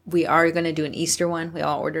 We are going to do an Easter one. We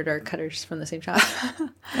all ordered our cutters from the same shop.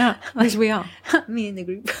 Oh, where's we all? Me and the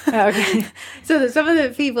group. Oh, okay. So some of the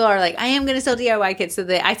people are like, I am going to sell DIY kits. So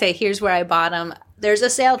I say, here's where I bought them. There's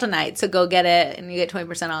a sale tonight, so go get it, and you get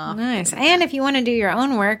 20% off. Nice. And if you want to do your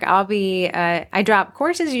own work, I drop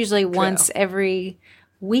courses usually once every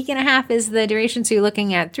week and a half is the duration. So you're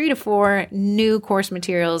looking at 3 to 4 new course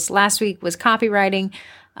materials. Last week was copywriting.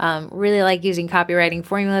 Really like using copywriting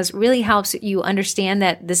formulas. Really helps you understand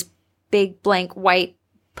that this big blank white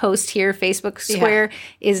post here, Facebook square,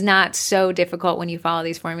 is not so difficult when you follow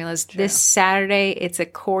these formulas. True. This Saturday, it's a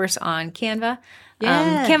course on Canva.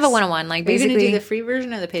 Yes. Canva 101. Like basically, are you going to do the free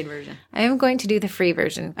version or the paid version? I am going to do the free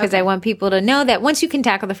version because I want people to know that once you can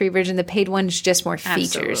tackle the free version, the paid one is just more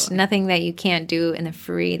features. Absolutely. Nothing that you can't do in the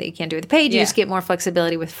free that you can't do with the paid. You just get more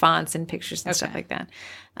flexibility with fonts and pictures and stuff like that.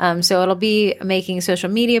 So it'll be making social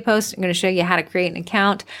media posts. I'm going to show you how to create an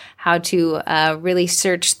account, how to really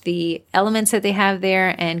search the elements that they have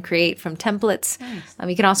there and create from templates. Nice.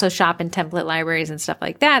 You can also shop in template libraries and stuff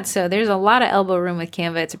like that. So there's a lot of elbow room with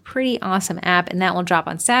Canva. It's a pretty awesome app, and that will drop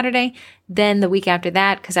on Saturday. Then the week after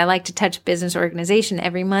that, because I like to touch business organization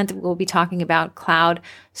every month, we'll be talking about cloud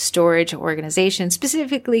storage organization,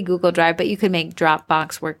 specifically Google Drive, but you could make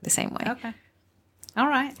Dropbox work the same way. Okay. All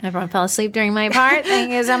right. Everyone fell asleep during my part.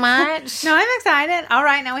 Thank you so much. No, I'm excited. All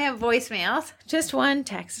right. Now we have voicemails. Just one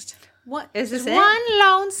text. What is this? One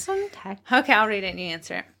lonesome text. Okay, I'll read it and you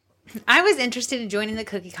answer it. I was interested in joining the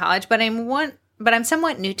cookie college, but I'm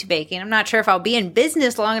somewhat new to baking. I'm not sure if I'll be in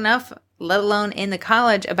business long enough, let alone in the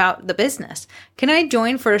college, about the business. Can I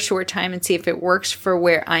join for a short time and see if it works for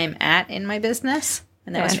where I am at in my business?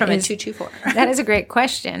 And that was from a 224. That is a great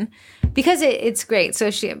question because it's great. So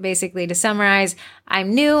she basically, to summarize,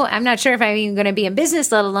 I'm new. I'm not sure if I'm even going to be in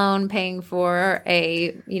business, let alone paying for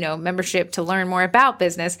a membership to learn more about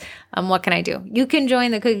business. What can I do? You can join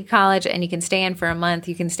the Cookie College and you can stay in for a month.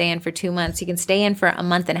 You can stay in for 2 months. You can stay in for a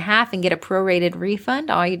month and a half and get a prorated refund.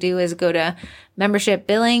 All you do is go to membership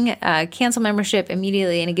billing, cancel membership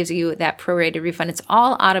immediately, and it gives you that prorated refund. It's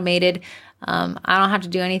all automated. I don't have to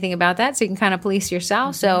do anything about that, so you can kind of police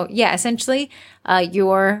yourself. So yeah, essentially,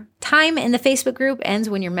 your time in the Facebook group ends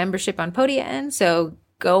when your membership on Podia ends. So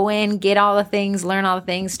go in, get all the things, learn all the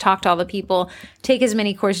things, talk to all the people, take as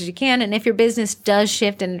many courses as you can. And if your business does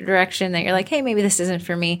shift in a direction that you're like, hey, maybe this isn't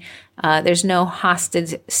for me, there's no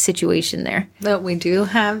hostage situation there. But we do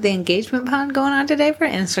have the engagement pod going on today for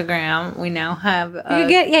Instagram. We now have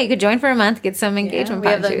you could join for a month, get some engagement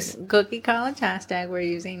pod juice. The Cookie College hashtag we're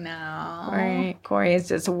using now. Right. Corey is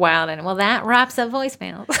just wild. And well, that wraps up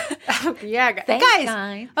voicemails. Yeah, Thanks,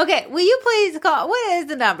 guys. Okay, will you please call? What is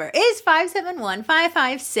the number? It's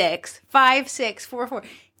 571-556-5644.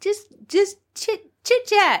 Just chit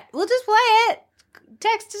chat. We'll just play it.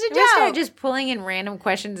 Text is a joke. Start just pulling in random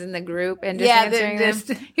questions in the group and just answering them.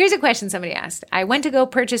 Here's a question somebody asked. I went to go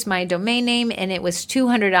purchase my domain name and it was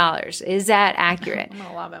 $200. Is that accurate? I'm going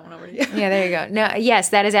to lob that one over to you. Yeah, there you go. No, yes,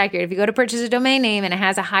 that is accurate. If you go to purchase a domain name and it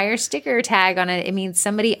has a higher sticker tag on it, it means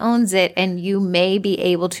somebody owns it and you may be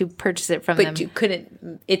able to purchase it from them. But you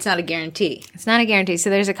couldn't. It's not a guarantee. It's not a guarantee. So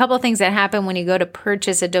there's a couple of things that happen when you go to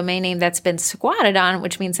purchase a domain name that's been squatted on,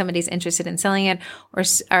 which means somebody's interested in selling it, or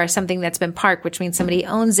something that's been parked, which means somebody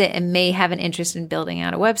owns it and may have an interest in building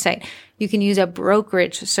out a website. You can use a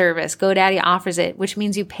brokerage service. GoDaddy offers it, which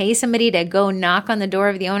means you pay somebody to go knock on the door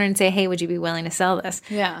of the owner and say, hey, would you be willing to sell this?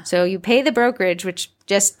 Yeah. So you pay the brokerage, which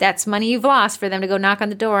that's money you've lost for them to go knock on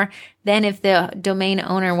the door. Then if the domain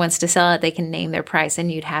owner wants to sell it, they can name their price and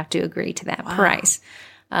you'd have to agree to that price.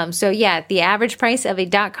 So yeah, the average price of a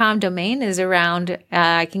 .com domain is around,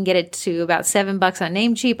 I can get it to about $7 on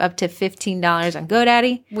Namecheap, up to $15 on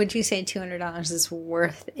GoDaddy. Would you say $200 is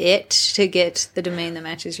worth it to get the domain that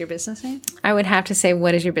matches your business name? I would have to say,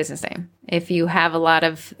 what is your business name? If you have a lot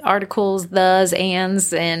of articles, thes,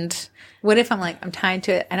 ands, and... What if I'm like, I'm tied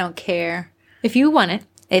to it, I don't care? If you want it,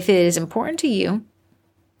 if it is important to you,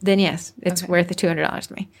 then yes, it's worth the $200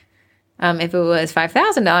 to me. If it was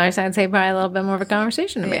 $5,000, I'd say probably a little bit more of a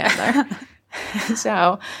conversation to be had there.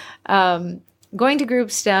 So, going to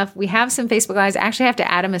group stuff. We have some Facebook Lives. I actually have to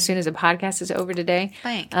add them as soon as the podcast is over today.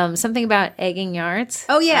 Thanks. Something about egging yards.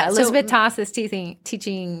 Oh, yeah. Elizabeth Toss is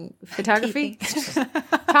teaching photography.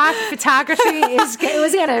 Talk photography it was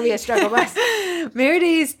going to be a struggle bus.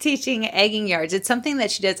 Meredith's teaching egging yards. It's something that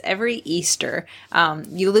she does every Easter.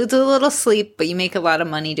 You lose a little sleep, but you make a lot of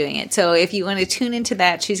money doing it. So if you want to tune into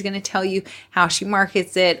that, she's going to tell you how she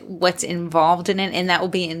markets it, what's involved in it, and that will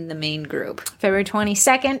be in the main group. February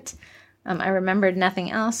 22nd. I remembered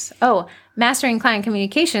nothing else. Oh, Mastering Client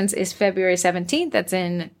Communications is February 17th. That's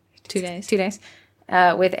in 2 days. 2 days.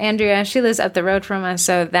 With Andrea. She lives up the road from us,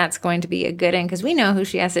 so that's going to be a good one because we know who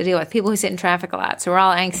she has to deal with. People who sit in traffic a lot, so we're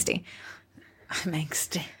all angsty. I'm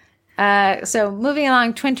angsty. So moving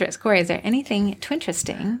along, Twinterest. Corey, is there anything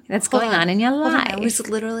Twinteresting that's going on in your life? I was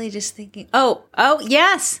literally just thinking, oh,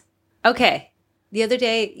 yes. Okay. The other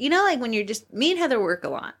day, like when you're me and Heather work a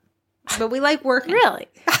lot. but we like working. Really?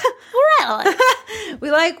 Really?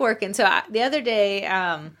 We like working. So the other day,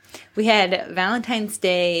 we had Valentine's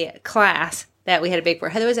Day class that we had to bake for.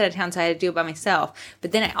 Heather was out of town, so I had to do it by myself.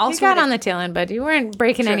 But then I also You got on the tail end, bud. You weren't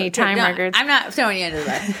breaking any time records. I'm not throwing you under the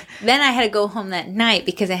bus. Then I had to go home that night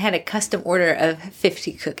because I had a custom order of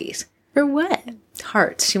 50 cookies. For what?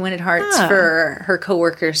 Hearts. She wanted hearts for her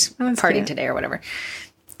coworkers' party cute. today or whatever.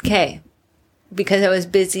 Okay. Because I was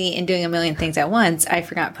busy and doing a million things at once, I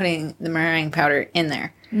forgot putting the meringue powder in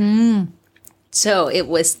there. So it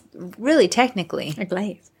was really technically A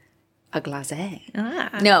glaze. a glacé.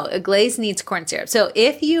 No, a glaze needs corn syrup. So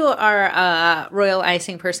if you are a royal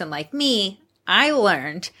icing person like me, I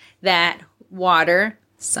learned that water,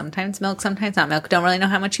 sometimes milk, sometimes not milk, don't really know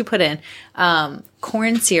how much you put in,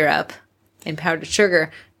 corn syrup and powdered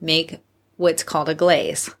sugar make what's called a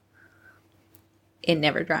glaze. It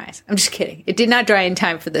never dries. I'm just kidding. It did not dry in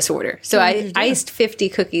time for this order. So I iced 50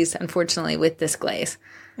 cookies, unfortunately, with this glaze.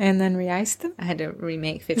 And then re-iced them? I had to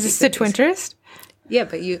remake 50 Is this the cookies. Twinterest? Yeah,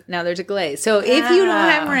 but now there's a glaze. So if you don't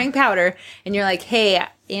have meringue powder and you're like, hey,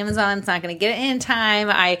 Amazon's not going to get it in time.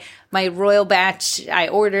 My royal batch, I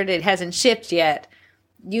ordered, it hasn't shipped yet.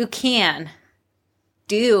 You can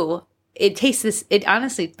do, it tastes this, it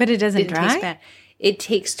honestly, But it doesn't didn't dry? taste bad. It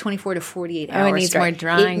takes 24 to 48 hours. it needs more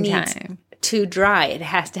drying needs time. To dry, it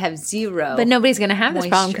has to have zero. But nobody's going to have this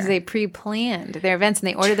problem because moisture. they pre-planned their events and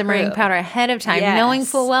they ordered the meringue True. powder ahead of time, Yes. knowing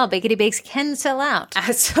full well Bakety Bakes can sell out.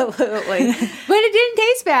 Absolutely. But it didn't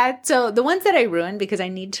taste bad. So the ones that I ruined because I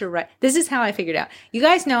need to write, this is how I figured out. You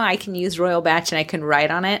guys know I can use Royal Batch and I can write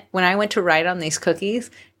on it. When I went to write on these cookies,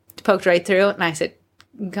 it poked right through and I said,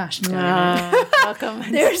 gosh darn it.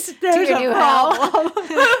 Welcome. There's your a new problem.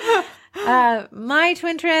 My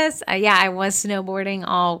Twinterest, I was snowboarding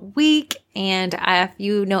all week. And if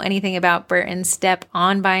you know anything about Burton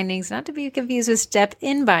step-on bindings, not to be confused with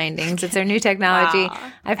step-in bindings, it's their new technology.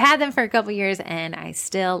 Wow. I've had them for a couple years and I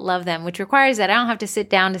still love them, which requires that I don't have to sit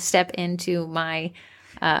down to step into my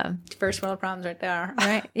First world problems right there.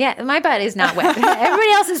 right. Yeah, my butt is not wet.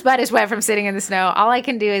 Everybody else's butt is wet from sitting in the snow. All I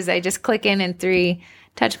can do is I just click in 3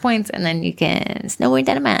 touch points and then you can snowboard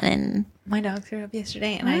down a mountain. My dog threw up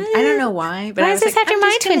yesterday and I don't know why, but Why I is was this like, after I'm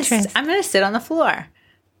my just gonna Twinterest? I'm going to sit on the floor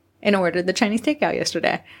and ordered the Chinese takeout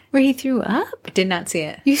yesterday. Where he threw up? I did not see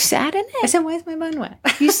it. You sat in I it? said, why is my bun wet?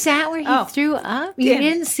 You sat where he Oh. threw up? You Yeah.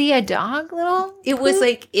 didn't see a dog little? It was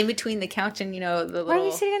like in between the couch and, the little... Why were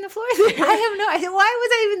you sitting on the floor? I have no idea. Why was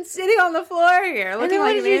I even sitting on the floor here? And Looking then what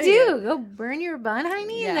like did an you idiot? do? Go burn your bun,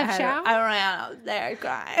 honey, in Yeah, the shower? I ran out there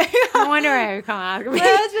crying. No wonder I would come out. My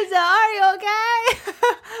husband said, are you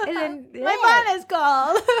okay? And then- My yeah. bun is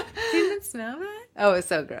cold. Didn't it smell that? Oh, it was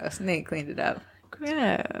so gross. Nate cleaned it up.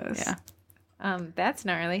 Gross. Yeah. That's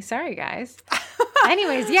gnarly. Sorry, guys.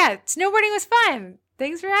 Anyways, yeah, snowboarding was fun.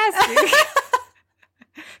 Thanks for asking.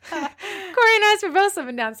 Corey and I were both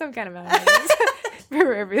slipping down some kind of mountain.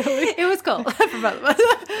 Proverbially. It was cold for both of us.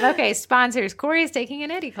 Okay, sponsors. Corey is taking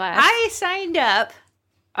an Eddie class. I signed up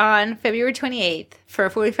on February 28th for a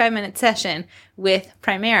 45-minute session with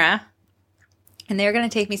Primera, and they're going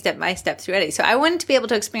to take me step by step through Eddie. So I wanted to be able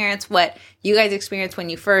to experience what you guys experience when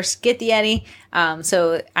you first get the Eddie.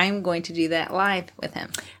 So I'm going to do that live with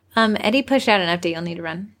him. Eddie pushed out an update you'll need to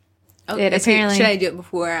run. Okay, It apparently- should I do it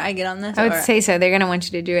before I get on this? I would say so. They're going to want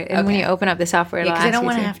you to do it. And when Okay. you open up the software, it'll because I ask don't you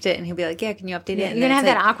want to to. have to. And he'll be like, "Yeah, can you update it?" You're And going to then have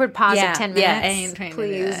it's that like, awkward pause yeah, of 10 minutes. Yeah, I ain't trying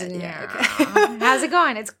Please. to do that. Yeah, okay. How's it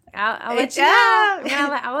going? I'll let you Yeah.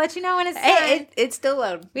 know. I'll let you know when it's done. Hey, it's still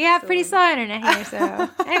loading. We have pretty slow internet here, so.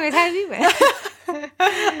 Anyways, how have you been?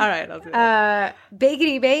 All right, I'll do that.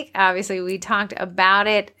 Bakety Bake, obviously, we talked about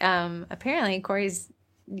it. Apparently, Corey's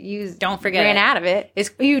Don't forget ran it. out of it.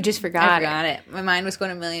 You just forgot I it. forgot it. My mind was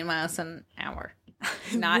going a million miles an hour.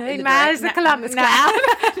 Not Million in the miles direct- to Columbus not,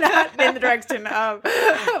 not in the direction of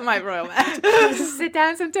my royal match. Sit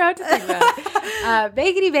down sometime to think about it.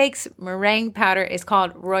 Bakety Bake's meringue powder is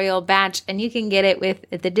called Royal Batch, and you can get it with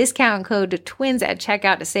the discount code TWINS at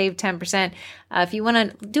checkout to save 10%. If you want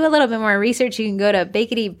to do a little bit more research, you can go to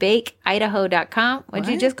baketybakeIdaho.com. What'd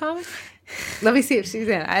you What? just call me? Let me see if she's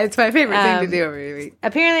in. It's my favorite thing to do every week.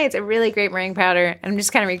 Apparently, it's a really great meringue powder. I'm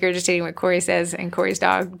just kind of regurgitating what Corey says and Corey's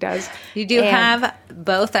dog does. You do And- have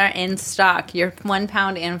both are in stock. Your 1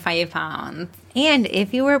 pound and 5 pounds. And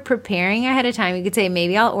if you were preparing ahead of time, you could say,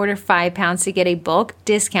 maybe I'll order 5 pounds to get a bulk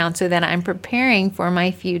discount so that I'm preparing for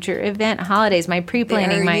my future event holidays, my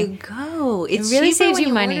pre-planning. There you go. It's really cheaper saves when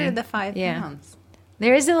you money. Order the 5 Yeah. pounds.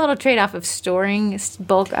 There is a little trade-off of storing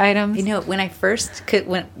bulk items. You know, when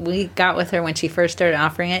we got with her when she first started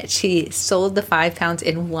offering it, she sold the 5 pounds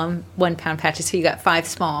in 1 pound patches. So you got 5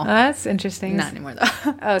 small. Oh, that's interesting. Not anymore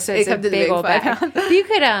though. Oh, so It it's a comes in the big old 5 bag. pound. You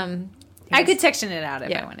could, I could section it out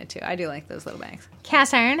if I wanted to. I do like those little bags.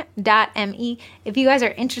 Castiron.me. If you guys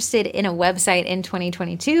are interested in a website in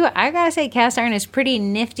 2022, I gotta say Cast Iron is pretty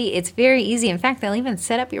nifty. It's very easy. In fact, they'll even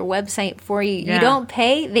set up your website for you. You don't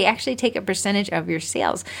pay. They actually take a percentage of your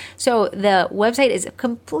sales. So the website is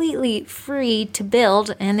completely free to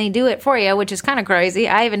build, and they do it for you, which is kind of crazy.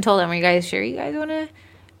 I even told them, are you guys sure you guys want to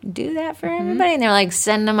do that for everybody? And they're like,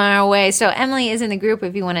 send them our way. So Emily is in the group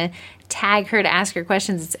if you want to tag her to ask her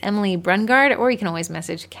questions. It's Emily Brungard, or you can always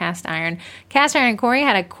message Cast Iron. Cast Iron and Corey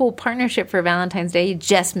had a cool partnership for Valentine's Day. You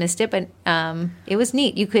just missed it, but it was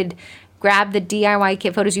neat. You could grab the DIY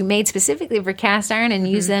kit photos you made specifically for Cast Iron and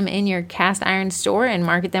use them in your Cast Iron store and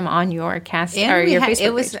market them on your your Facebook page.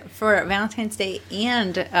 It was for Valentine's Day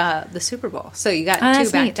and the Super Bowl, so you got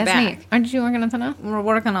two back to back. Neat. Aren't you working on something else? We're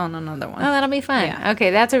working on another one. Oh, that'll be fun. Yeah.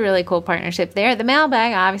 Okay, that's a really cool partnership there. The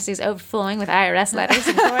mailbag obviously is overflowing with IRS letters,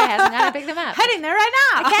 and Corey hasn't got to pick them up. Heading there right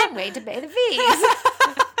now. I can't wait to pay the fees.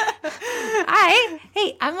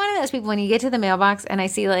 I'm one of those people when you get to the mailbox and I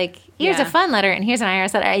see like, here's a fun letter and here's an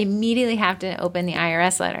IRS letter, I immediately have to open the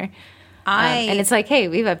IRS letter. And it's like, hey,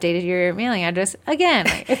 we've updated your mailing address again.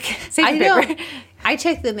 I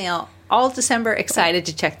check the mail all December, excited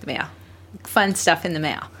to check the mail. Fun stuff in the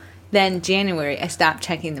mail. Then January, I stopped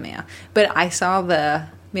checking the mail. But I saw the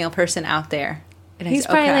mail person out there. And He's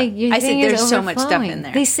probably like, I said, there's so much stuff in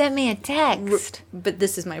there. They sent me a text. But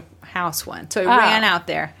this is my house one. So I ran out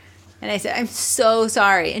there. And I said, I'm so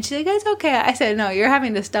sorry. And she's like, it's okay. I said, no, you're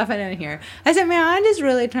having to stuff it in here. I said, man, I'm just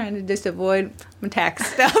really trying to just avoid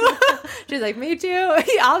text stuff. She's like, me too.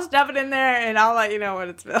 I'll stuff it in there and I'll let you know when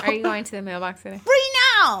it's filled. Are you going to the mailbox today? Right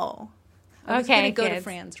now. I was going to go to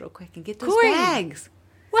Fran's real quick and get those bags.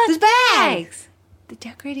 What? Those bags. The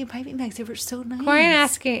decorating piping bags. They were so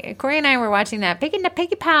nice. Corey and I were watching that Picking the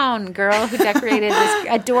Piggy Pound girl who decorated this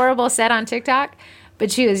adorable set on TikTok. But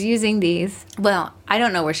she was using these. Well, I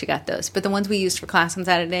don't know where she got those, but the ones we used for class on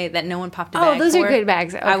Saturday that no one popped a bag for. Oh, those are good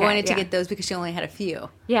bags. Okay, I wanted to get those because she only had a few.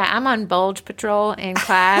 Yeah, I'm on bulge patrol in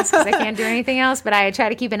class because I can't do anything else, but I try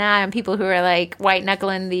to keep an eye on people who are like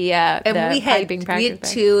white-knuckling the piping practice. We had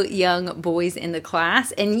two young boys in the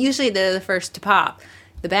class, and usually they're the first to pop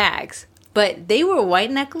the bags. But they were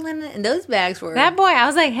white-knuckling, and those bags were... That boy, I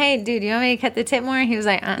was like, hey, dude, you want me to cut the tip more? He was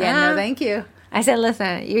like, Yeah, no, thank you. I said,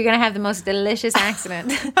 listen, you're going to have the most delicious accident.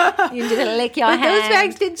 You can just lick your hand. Those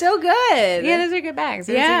bags did so good. Yeah, those are good bags.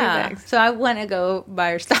 Those are good bags. So I want to go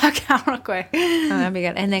buy her stock out real quick. Oh, that'd be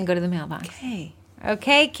good. And then go to the mailbox.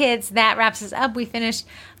 Okay, kids, that wraps us up. We finished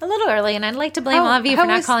a little early, and I'd like to blame all of you for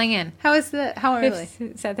not calling in. How early?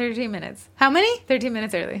 It's at 13 minutes. How many? 13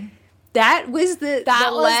 minutes early. That was the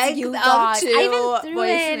leg of two I even threw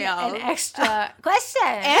in voicemails. an extra question.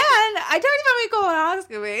 And I talked about my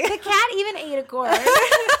colonoscopy. The cat even ate a cord.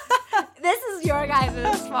 This is your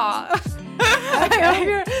guys' fault. I hope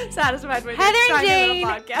you're satisfied with Heather your and Jane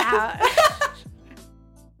podcast. Out.